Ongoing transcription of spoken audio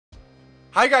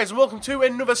Hi guys and welcome to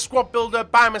another squad builder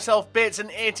by myself,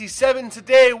 Bateson87.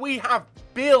 Today we have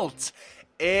built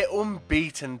a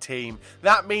unbeaten team.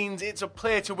 That means it's a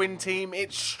play to win team,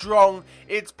 it's strong,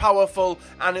 it's powerful,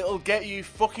 and it'll get you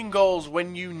fucking goals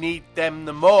when you need them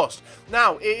the most.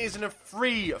 Now, it is in a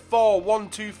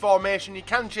 3-4-1-2 formation. You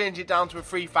can change it down to a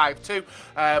 3-5-2,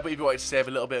 but if you wanted to save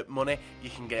a little bit of money, you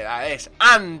can get it like this.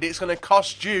 And it's going to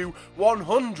cost you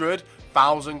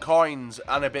 100,000 coins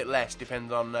and a bit less,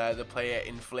 depending on the player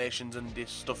inflations and this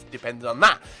stuff depending on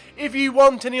that. If you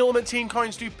want any Ultimate Team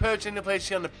coins to purchase in the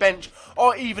place on the bench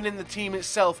or even in the team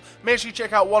itself, make sure you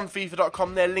check out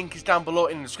onefifa.com. Their link is down below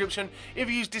in the description. If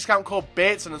you use discount code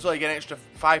Bateson as well, you get an extra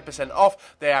 5%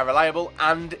 off. They are reliable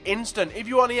and instant. If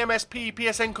you want the MSP,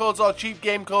 PSN codes or cheap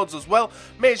game codes as well,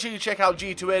 make sure you check out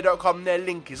g2a.com. Their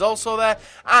link is also there.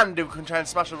 And if we can try and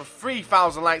smash over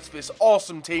 3,000 likes for this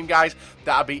awesome team, guys,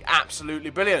 that'd be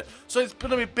absolutely brilliant. So it's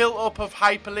going to be built up of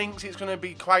hyperlinks. It's going to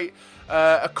be quite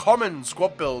a common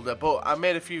squad builder, but I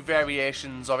made a few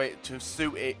variations of it to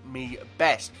suit it me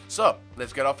best. So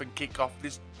let's get off and kick off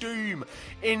this doom.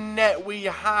 In net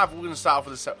we're going to start off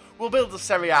with we'll build the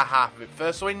Serie A half of it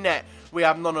first. So in net we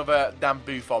have none other than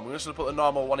Buffon. We're just going to put the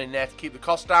normal one in there to keep the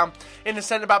cost down. In the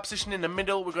centre back position in the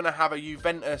middle, we're going to have a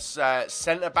Juventus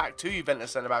centre back, two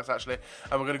Juventus centre backs actually,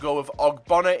 and we're going to go with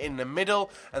Pogba in the middle,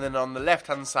 and then on the left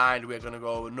hand side we're going to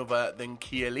go with another than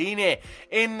Chiellini.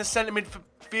 In the centre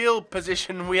midfield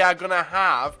position we are going to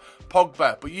have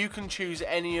Pogba, but you can choose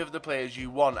any of the players you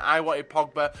want. I wanted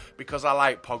Pogba because I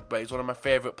like Pogba. He's one of my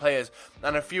favourite players,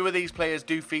 and a few of these players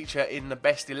do feature in the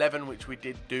best 11, which we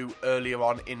did do earlier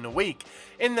on in the week.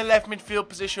 In the left midfield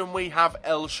position we have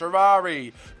El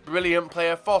Shaarawy, brilliant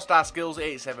player, 4-star skills,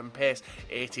 87 pace,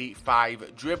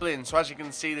 85 dribbling. So as you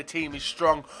can see, the team is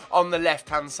strong on the left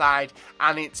hand side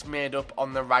and it's made up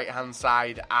on the right hand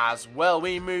side as well.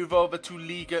 We move over to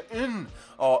Liga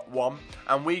 1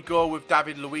 and we go with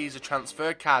David Luiz, a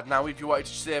transfer card. Now if you wanted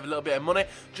to save a little bit of money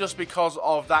just because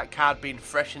of that card being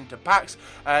fresh into packs,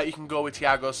 you can go with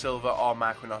Thiago Silva or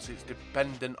Marquinhos. It's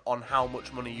dependent on how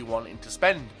much money you want to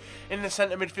spend. In the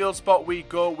centre midfield spot we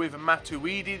go with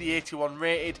Matuidi, the 81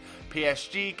 rated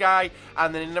PSG guy,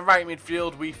 and then in the right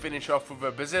midfield we finish off with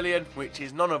a Brazilian, which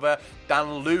is none other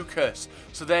than Lucas.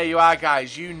 So there you are,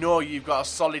 guys. You know you've got a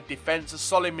solid defence, a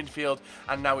solid midfield,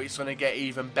 and now it's going to get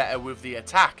even better with the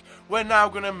attack. We're now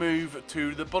going to move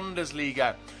to the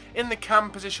Bundesliga. In the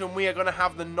cam position, we are going to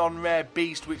have the non-rare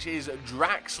beast, which is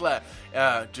Draxler.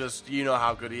 Just, you know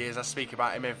how good he is. I speak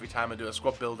about him every time I do a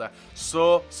squad builder.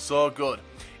 So good.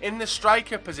 In the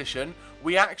striker position,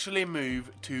 we actually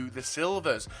move to the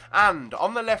Silvers. And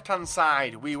on the left-hand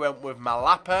side, we went with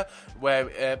Malapa,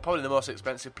 where probably the most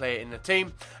expensive player in the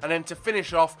team. And then to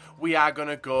finish off, we are going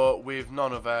to go with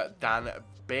none other than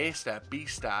Beasta.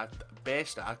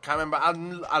 I can't remember.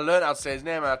 I learned how to say his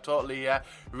name and I totally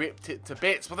ripped it to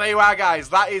bits. But there you are, guys.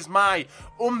 That is my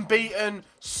unbeaten,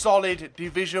 solid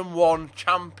Division 1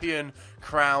 champion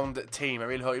crowned team. I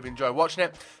really hope you've enjoyed watching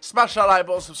it. Smash that like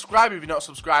button, subscribe if you're not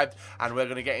subscribed, and we're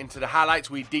going to get into the highlights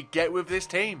we did get with this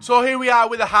team. So here we are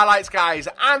with the highlights, guys,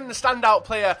 and the standout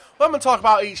player. Well, I'm going to talk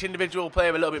about each individual player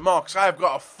a little bit more because I've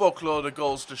got a fuckload of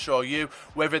goals to show you,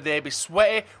 whether they be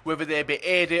sweaty, whether they be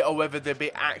aided, or whether they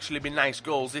be actually be nice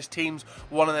goals. This team's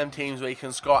one of them teams where you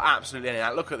can score absolutely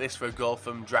anything. Look at this for a goal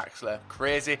from Draxler.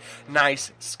 Crazy,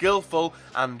 nice, skillful,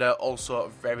 and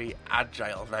also very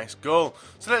agile. Nice goal.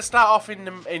 So let's start off in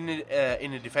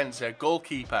the defence.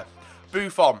 Goalkeeper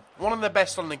Buffon, one of the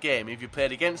best on the game. If you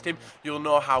played against him, you'll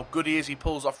know how good he is. He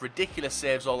pulls off ridiculous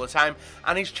saves all the time,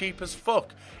 and he's cheap as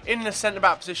fuck. In the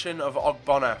centre-back position of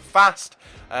Ogbonna, fast,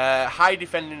 high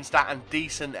defending stat, and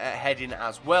decent at heading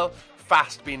as well.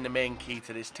 Fast being the main key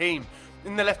to this team.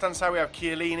 In the left-hand side, we have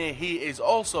Chiellini. He is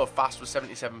also fast with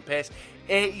 77 pace,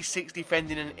 86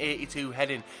 defending and 82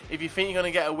 heading. If you think you're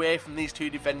going to get away from these two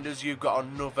defenders, you've got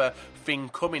another thing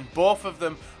coming. Both of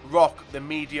them rock the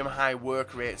medium-high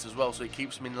work rates as well, so it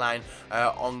keeps them in line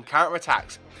on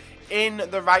counter-attacks. In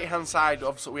the right-hand side,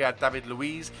 obviously, we have David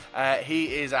Luiz.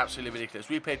 He is absolutely ridiculous.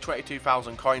 We paid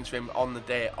 22,000 coins for him on the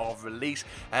day of release.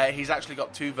 He's actually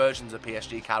got two versions of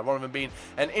PSG card, one of them being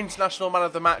an international man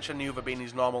of the match and the other being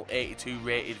his normal 82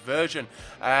 rated version.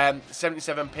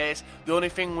 77 pace. The only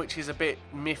thing which is a bit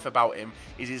myth about him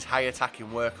is his high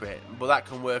attacking work rate, but that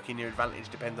can work in your advantage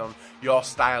depending on your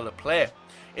style of play.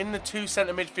 In the two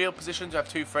centre midfield positions, we have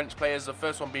two French players. The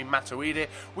first one being Matuidi.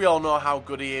 We all know how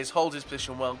good he is, holds his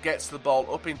position well, gets the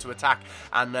ball up into attack,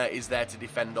 and is there to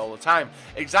defend all the time.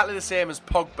 Exactly the same as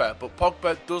Pogba, but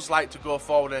Pogba does like to go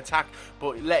forward and attack,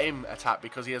 but let him attack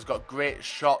because he has got great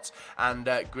shots and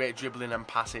great dribbling and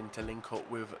passing to link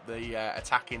up with the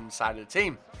attacking side of the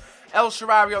team. El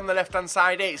Shaarawy on the left-hand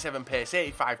side, 87 pace,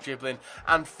 85 dribbling,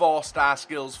 and 4-star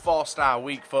skills, 4-star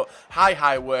weak foot,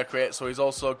 high work rate, so he's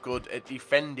also good at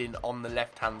defending on the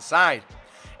left-hand side.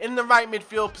 In the right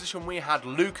midfield position, we had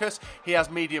Lucas. He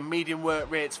has medium work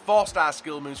rates, 4-star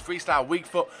skill moves, 3-star weak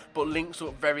foot, but links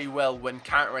up very well when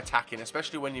counter-attacking,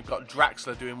 especially when you've got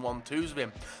Draxler doing 1-2s with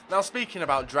him. Now, speaking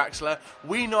about Draxler,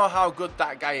 we know how good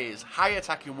that guy is. High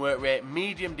attacking work rate,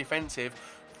 medium defensive,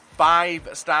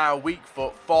 5-star weak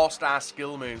foot, 4-star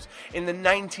skill moves. In the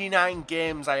 99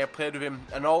 games I have played with him,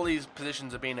 and all these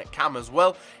positions have been at cam as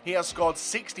well, he has scored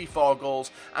 64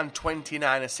 goals and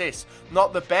 29 assists.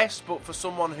 Not the best, but for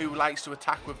someone who likes to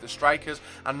attack with the strikers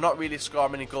and not really score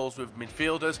many goals with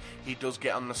midfielders, he does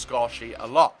get on the score sheet a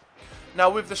lot. Now,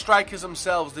 with the strikers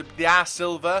themselves, they are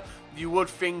silver. You would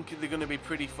think they're going to be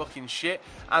pretty fucking shit,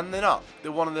 and they're not.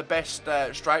 They're one of the best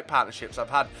strike partnerships I've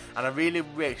had, and I really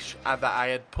wish that I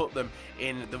had put them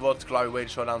in the Road to Glory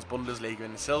Wage Showdown's Bundesliga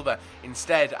in the silver.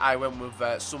 Instead, I went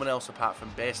with someone else apart from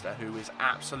Bester, who is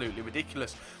absolutely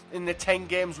ridiculous. In the 10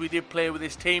 games we did play with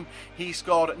this team, he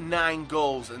scored 9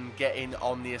 goals and getting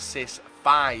on the assist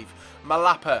 5.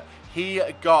 Malapa, he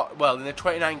got, well, in the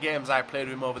 29 games I played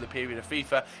with him over the period of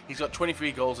FIFA, he's got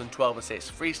 23 goals and 12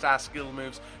 assists, 3-star skill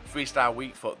moves, 3-star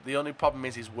weak foot. The only problem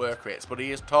is his work rates, but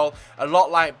he is tall, a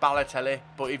lot like Balotelli,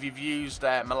 but if you've used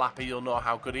Malapa, you'll know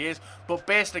how good he is. But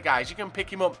Bester, guys, you can pick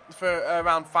him up for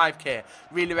around 5k.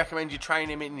 Really recommend you trying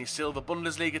him in your silver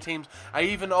Bundesliga teams.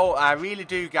 I really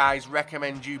do, guys,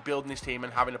 recommend you building this team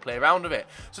and having a play around with it.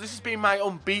 So this has been my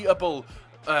unbeatable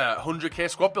 100k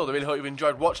squad build. I really hope you've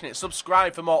enjoyed watching it.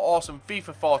 Subscribe for more awesome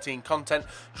FIFA 14 content.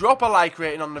 Drop a like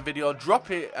rating on the video, drop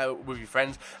it with your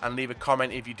friends, and leave a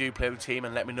comment if you do play with the team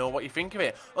and let me know what you think of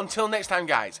it. Until next time,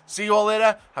 guys, see you all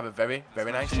later. Have a very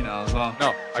nice day. Well,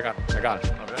 no, I got it.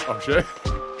 Okay. Oh shit.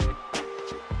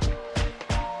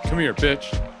 Come here, bitch.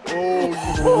 Oh,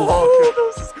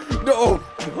 no.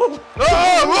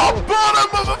 Oh, bottom,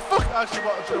 motherfucker. Actually,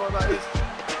 do you know what that is?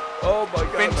 Oh my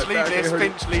god. Finch, leave this.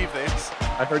 Finch, leave this.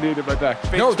 I heard you did my back.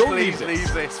 Finch, no, don't please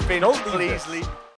leave this. Finch, Don't please leave.